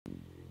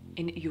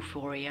In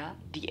Euphoria,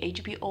 the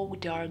HBO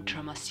dark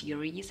drama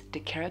series, the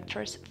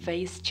characters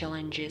face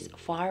challenges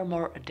far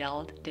more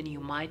adult than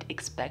you might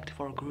expect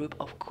for a group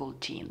of cool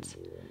teens.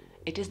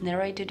 It is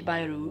narrated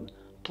by Rue,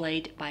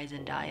 played by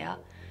Zendaya,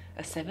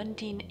 a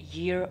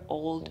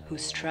 17-year-old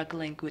who's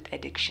struggling with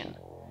addiction.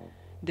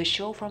 The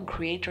show from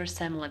creator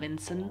Sam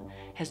Levinson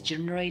has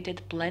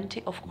generated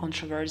plenty of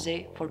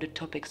controversy for the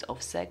topics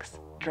of sex,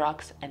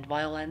 drugs, and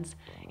violence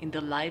in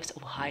the lives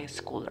of high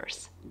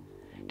schoolers.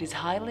 This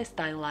highly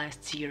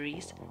stylized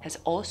series has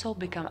also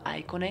become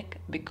iconic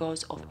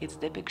because of its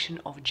depiction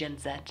of Gen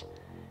Z,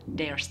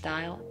 their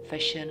style,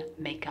 fashion,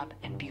 makeup,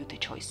 and beauty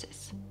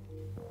choices.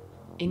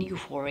 In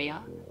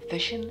Euphoria,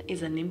 fashion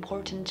is an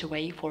important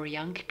way for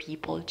young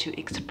people to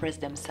express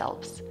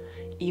themselves,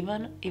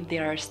 even if they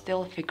are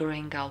still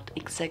figuring out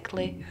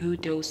exactly who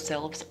those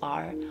selves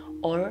are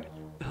or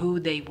who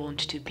they want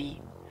to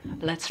be.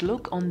 Let's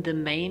look on the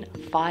main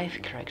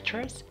 5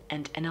 characters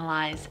and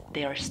analyze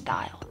their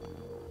style.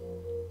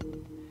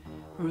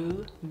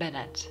 Rue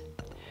Bennett.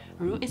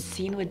 Rue is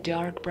seen with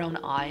dark brown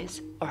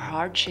eyes, a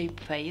heart-shaped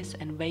face,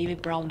 and wavy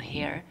brown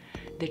hair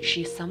that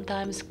she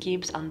sometimes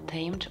keeps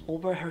untamed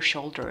over her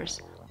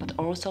shoulders, but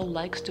also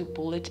likes to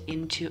pull it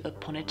into a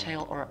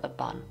ponytail or a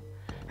bun.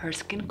 Her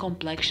skin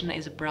complexion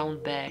is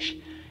brown beige,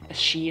 as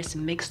she is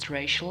mixed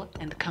racial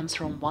and comes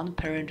from one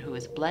parent who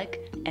is black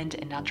and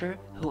another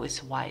who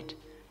is white.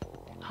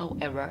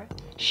 However,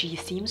 she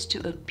seems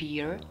to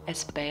appear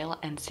as pale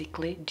and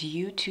sickly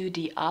due to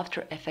the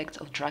after effects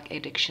of drug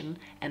addiction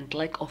and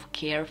lack of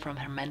care from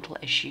her mental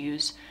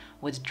issues,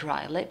 with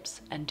dry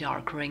lips and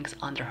dark rings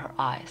under her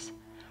eyes.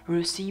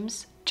 Rue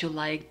seems to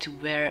like to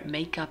wear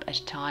makeup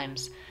at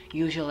times,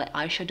 usually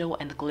eyeshadow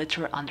and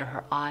glitter under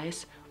her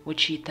eyes,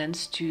 which she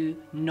tends to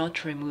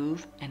not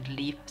remove and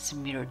leave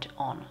smeared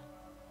on.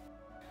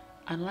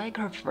 Unlike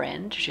her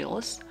friend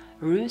Gilles,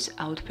 Rue's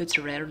outfits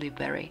rarely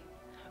vary.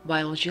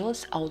 While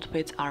Gilles'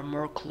 outfits are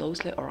more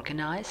closely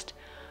organized,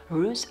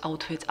 Rue's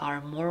outfits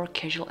are more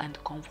casual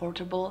and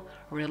comfortable,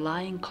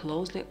 relying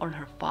closely on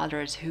her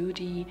father's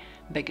hoodie,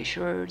 baggy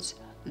shirts,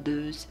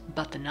 loose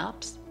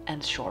button-ups,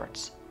 and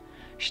shorts.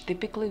 She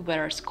typically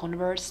wears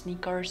Converse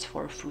sneakers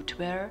for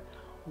footwear,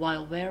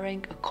 while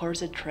wearing a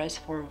corset dress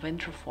for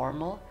winter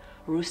formal.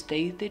 Rue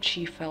stated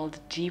she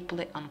felt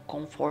deeply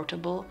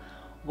uncomfortable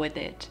with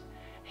it,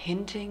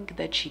 hinting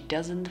that she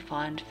doesn't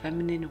find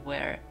feminine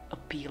wear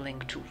appealing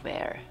to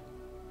wear.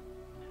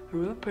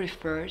 Rue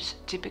prefers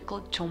typical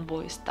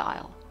tomboy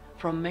style,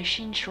 from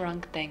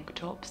machine-shrunk tank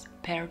tops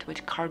paired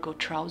with cargo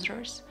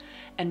trousers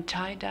and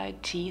tie-dye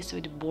tees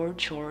with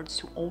board shorts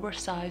to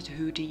oversized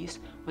hoodies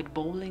with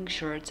bowling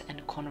shirts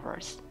and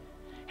Converse.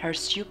 Her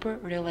super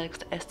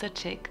relaxed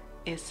aesthetic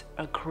is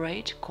a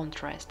great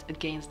contrast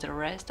against the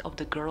rest of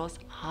the girl's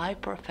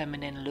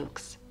hyper-feminine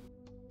looks.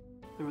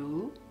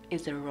 Rue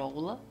is a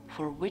role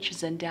for which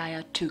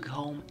Zendaya took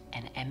home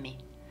an Emmy.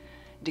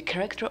 The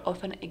character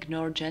often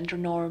ignored gender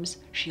norms.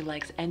 She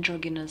likes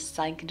androgynous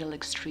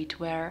psychedelic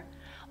streetwear.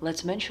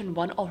 Let's mention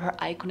one of her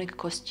iconic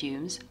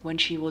costumes when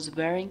she was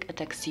wearing a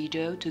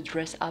tuxedo to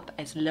dress up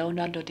as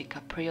Leonardo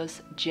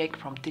DiCaprio's Jack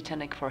from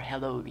Titanic for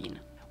Halloween.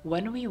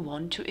 When we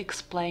want to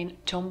explain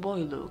tomboy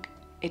look,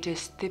 it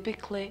is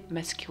typically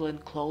masculine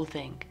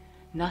clothing,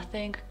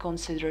 nothing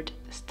considered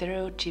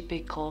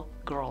stereotypical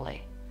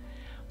girly.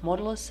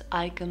 Models,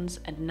 icons,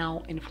 and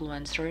now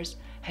influencers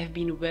have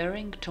been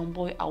wearing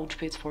tomboy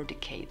outfits for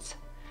decades.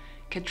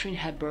 Katharine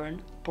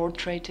Hepburn,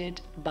 portrayed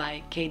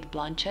by Cate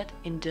Blanchett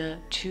in the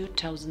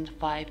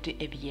 2005 The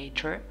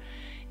Aviator,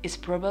 is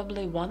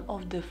probably one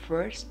of the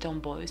first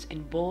tomboys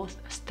in both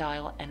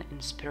style and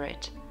in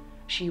spirit.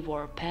 She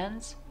wore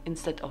pants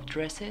instead of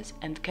dresses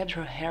and kept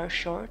her hair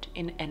short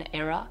in an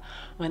era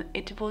when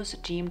it was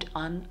deemed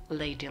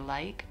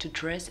unladylike to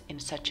dress in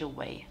such a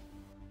way.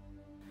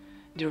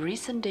 The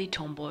recent-day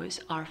tomboys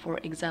are, for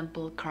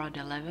example, Cara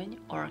Delevingne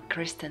or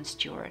Kristen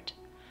Stewart.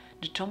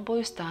 The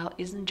tomboy style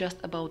isn't just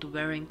about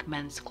wearing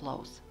men's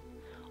clothes.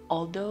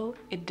 Although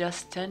it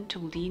does tend to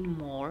lean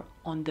more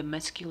on the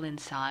masculine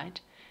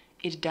side,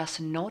 it does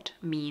not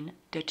mean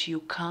that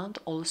you can't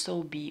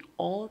also be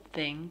all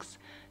things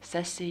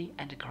sassy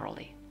and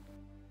girly.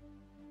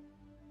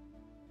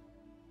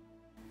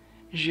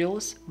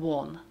 Gilles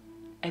won.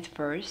 At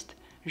first,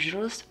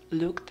 Gilles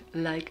looked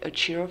like a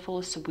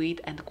cheerful,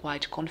 sweet, and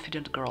quite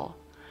confident girl,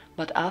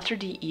 but after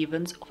the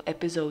events of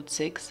episode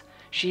 6,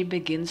 she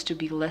begins to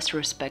be less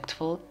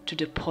respectful to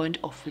the point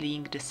of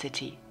fleeing the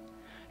city.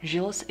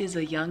 Gilles is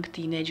a young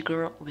teenage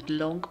girl with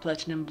long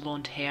platinum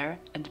blonde hair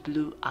and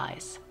blue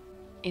eyes.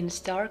 In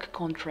stark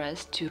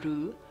contrast to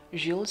Rue,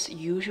 Gilles'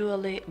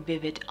 usually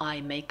vivid eye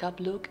makeup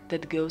look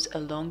that goes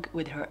along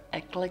with her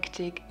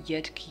eclectic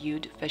yet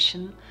cute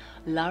fashion,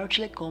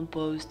 largely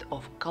composed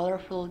of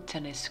colorful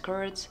tennis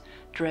skirts,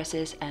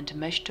 dresses, and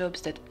mesh tops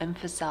that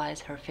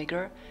emphasize her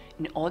figure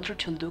in order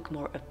to look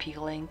more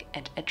appealing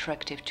and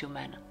attractive to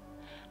men.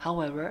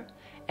 However,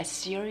 as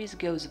series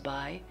goes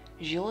by,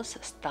 Gilles'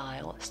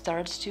 style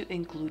starts to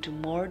include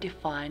more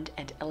defined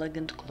and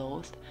elegant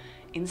clothes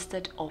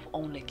instead of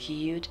only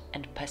cute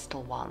and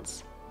pastel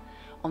ones.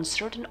 On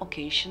certain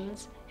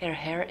occasions, her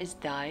hair is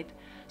dyed,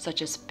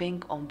 such as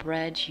pink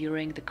ombre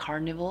during the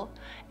carnival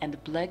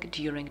and black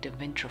during the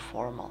winter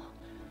formal.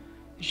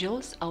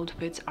 Jill's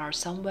outfits are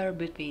somewhere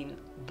between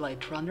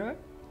Blade Runner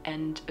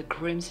and a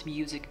Grimm's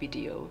music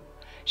video.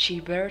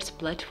 She wears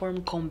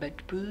platform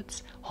combat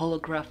boots,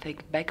 holographic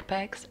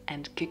backpacks,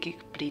 and kicky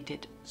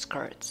pleated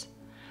skirts.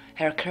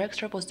 Her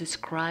character was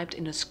described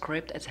in a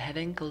script as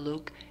having a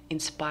look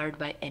inspired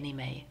by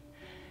anime.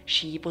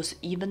 She was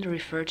even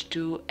referred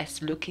to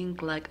as looking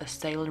like a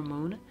Sailor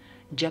Moon,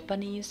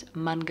 Japanese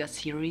manga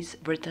series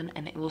written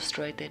and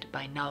illustrated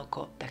by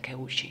Naoko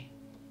Takeuchi.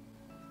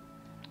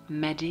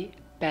 Maddie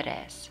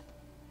Perez.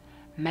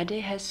 Maddie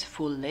has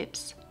full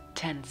lips,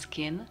 tan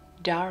skin,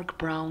 dark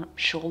brown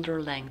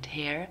shoulder-length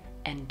hair,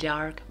 and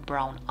dark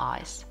brown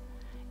eyes.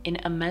 In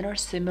a manner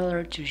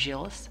similar to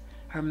Jill's,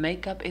 her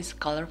makeup is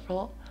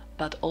colorful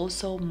but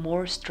also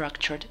more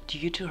structured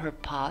due to her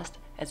past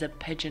as a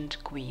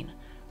pageant queen,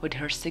 with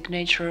her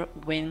signature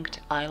winged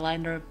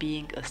eyeliner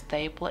being a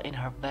staple in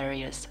her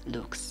various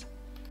looks.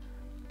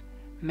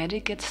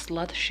 Maddie gets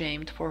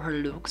slut-shamed for her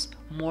looks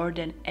more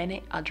than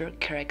any other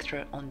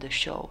character on the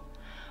show.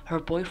 Her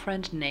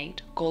boyfriend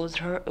Nate calls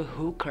her a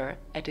hooker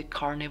at a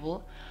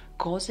carnival,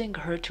 causing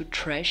her to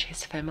trash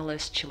his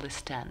family's chili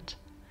stand.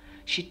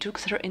 She took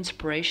her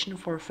inspiration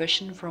for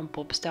fashion from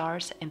pop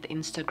stars and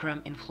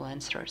Instagram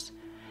influencers.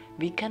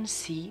 We can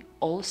see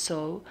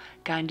also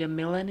kinda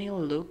millennial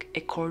look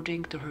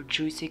according to her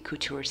juicy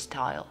couture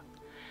style.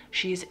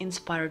 She is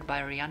inspired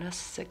by Rihanna's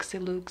sexy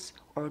looks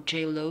or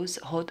J-Lo's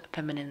hot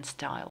feminine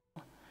style.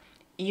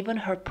 Even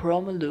her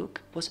prom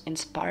look was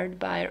inspired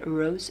by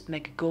Rose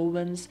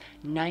McGowan's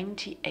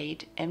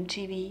 '98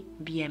 MTV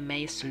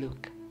VMAs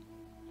look.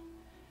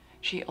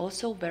 She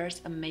also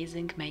wears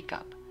amazing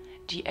makeup.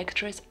 The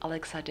actress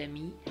Alexa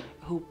Demi,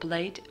 who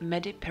played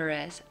Maddie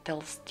Perez,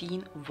 tells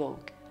Teen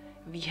Vogue,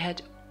 "We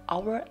had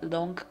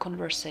hour-long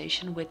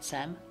conversation with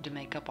Sam, the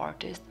makeup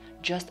artist,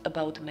 just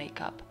about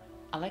makeup.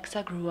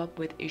 Alexa grew up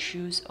with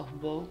issues of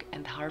Vogue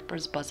and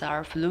Harper's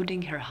Bazaar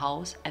flooding her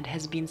house and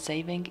has been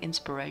saving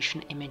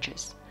inspiration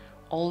images.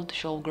 Old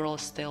showgirl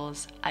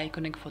stills,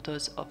 iconic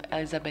photos of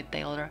Elizabeth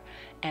Taylor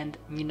and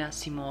Nina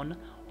Simone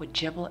with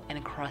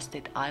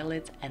jewel-encrusted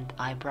eyelids and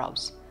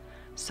eyebrows.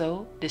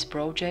 So this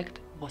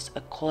project was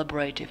a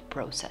collaborative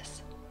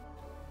process."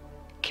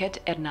 Kat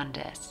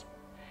Hernandez.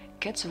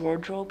 Kat's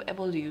wardrobe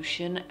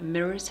evolution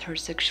mirrors her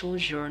sexual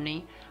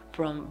journey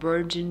from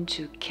virgin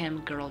to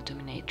cam girl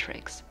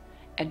dominatrix.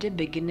 At the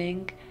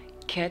beginning,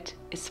 Kat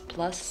is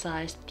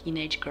plus-sized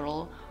teenage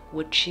girl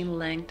with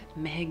chin-length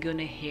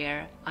mahogany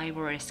hair,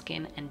 ivory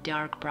skin, and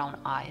dark brown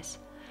eyes.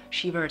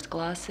 She wears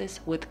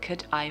glasses with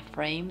cat eye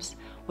frames,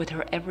 with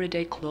her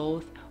everyday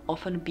clothes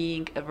often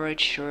being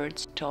average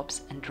shirts,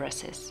 tops, and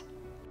dresses.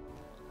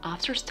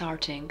 After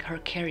starting her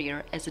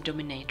career as a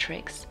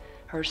dominatrix,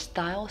 her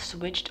style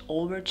switched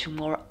over to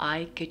more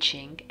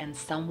eye-catching and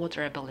somewhat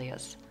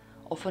rebellious,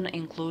 often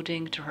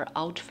including to her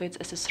outfits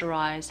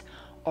accessories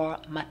or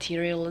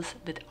materials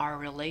that are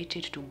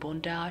related to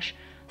bondage,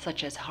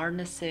 such as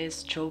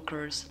harnesses,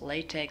 chokers,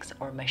 latex,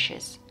 or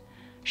meshes.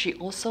 She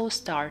also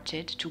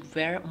started to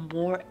wear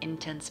more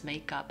intense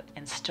makeup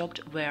and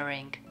stopped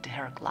wearing the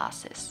hair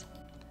glasses.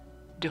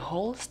 The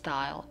whole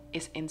style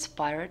is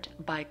inspired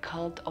by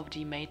Cult of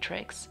the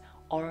Matrix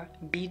or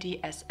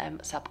BDSM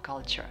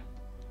subculture.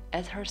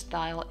 As her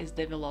style is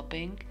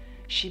developing,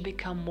 she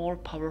becomes more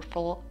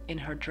powerful in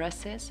her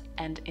dresses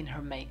and in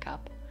her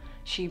makeup.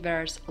 She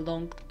wears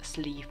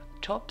long-sleeve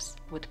tops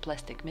with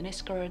plastic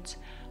miniskirts,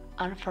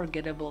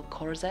 unforgettable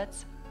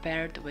corsets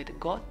paired with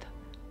goth,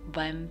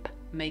 vamp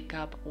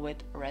makeup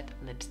with red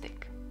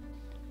lipstick.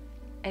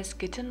 As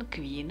Kitten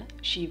Queen,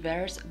 she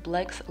wears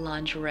black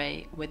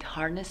lingerie with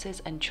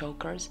harnesses and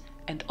chokers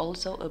and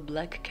also a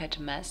black cat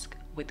mask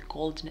with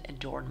golden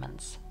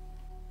adornments.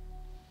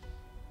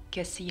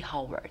 Cassie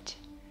Howard.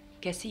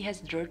 Cassie has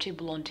dirty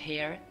blonde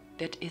hair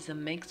that is a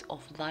mix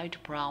of light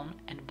brown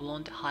and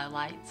blonde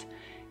highlights,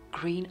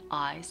 green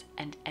eyes,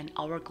 and an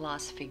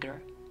hourglass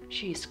figure.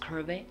 She is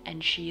curvy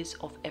and she is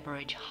of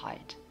average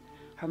height.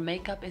 Her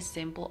makeup is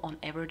simple on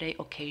everyday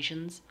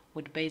occasions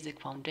with basic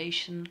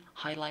foundation,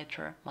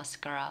 highlighter,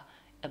 mascara,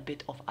 a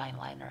bit of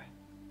eyeliner.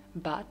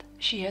 But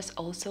she has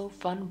also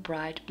fun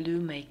bright blue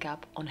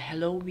makeup on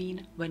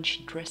Halloween when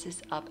she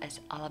dresses up as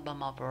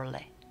Alabama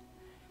Whirly.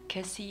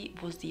 Cassie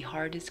was the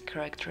hardest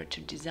character to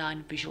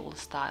design visual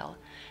style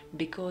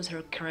because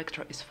her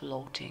character is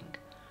floating.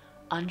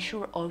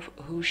 Unsure of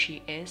who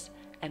she is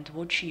and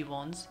what she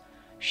wants,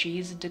 she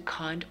is the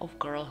kind of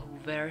girl who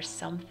wears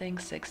something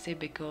sexy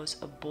because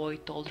a boy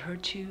told her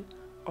to,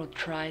 or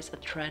tries a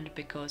trend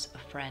because a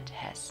friend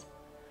has.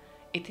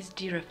 It is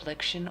the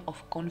reflection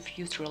of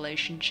confused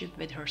relationship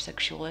with her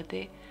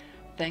sexuality,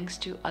 thanks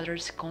to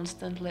others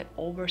constantly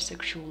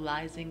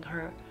over-sexualizing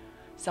her.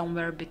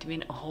 Somewhere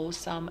between a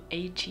wholesome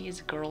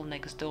 80s girl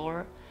next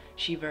door,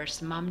 she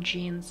wears mom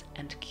jeans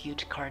and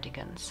cute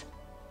cardigans.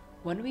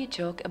 When we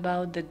talk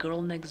about the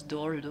girl next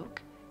door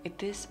look,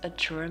 it is a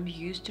term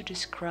used to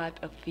describe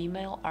a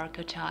female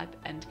archetype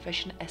and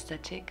fashion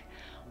aesthetic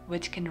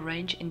which can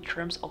range in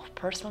terms of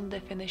personal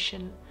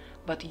definition,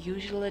 but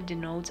usually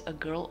denotes a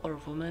girl or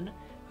woman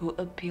who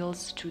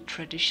appeals to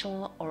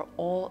traditional or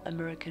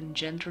all-American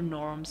gender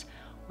norms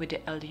with the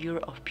allure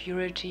of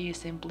purity,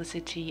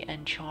 simplicity,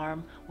 and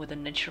charm with a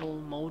natural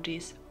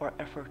modest or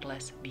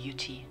effortless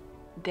beauty.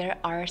 There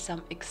are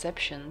some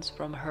exceptions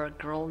from her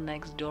girl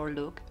next door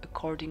look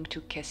according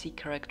to Cassie's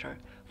character,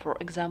 for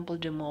example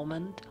the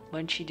moment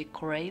when she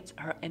decorates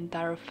her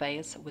entire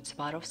face with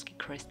Swarovski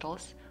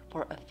crystals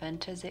for a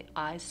fantasy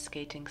ice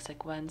skating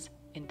sequence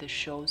in the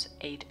show's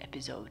 8th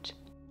episode.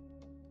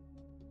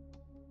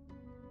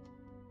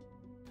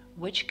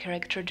 Which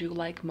character do you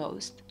like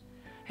most?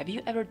 Have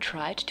you ever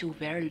tried to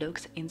wear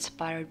looks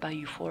inspired by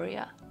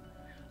Euphoria?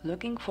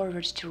 Looking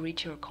forward to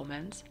read your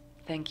comments.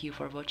 Thank you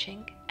for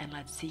watching, and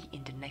let's see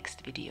in the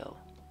next video.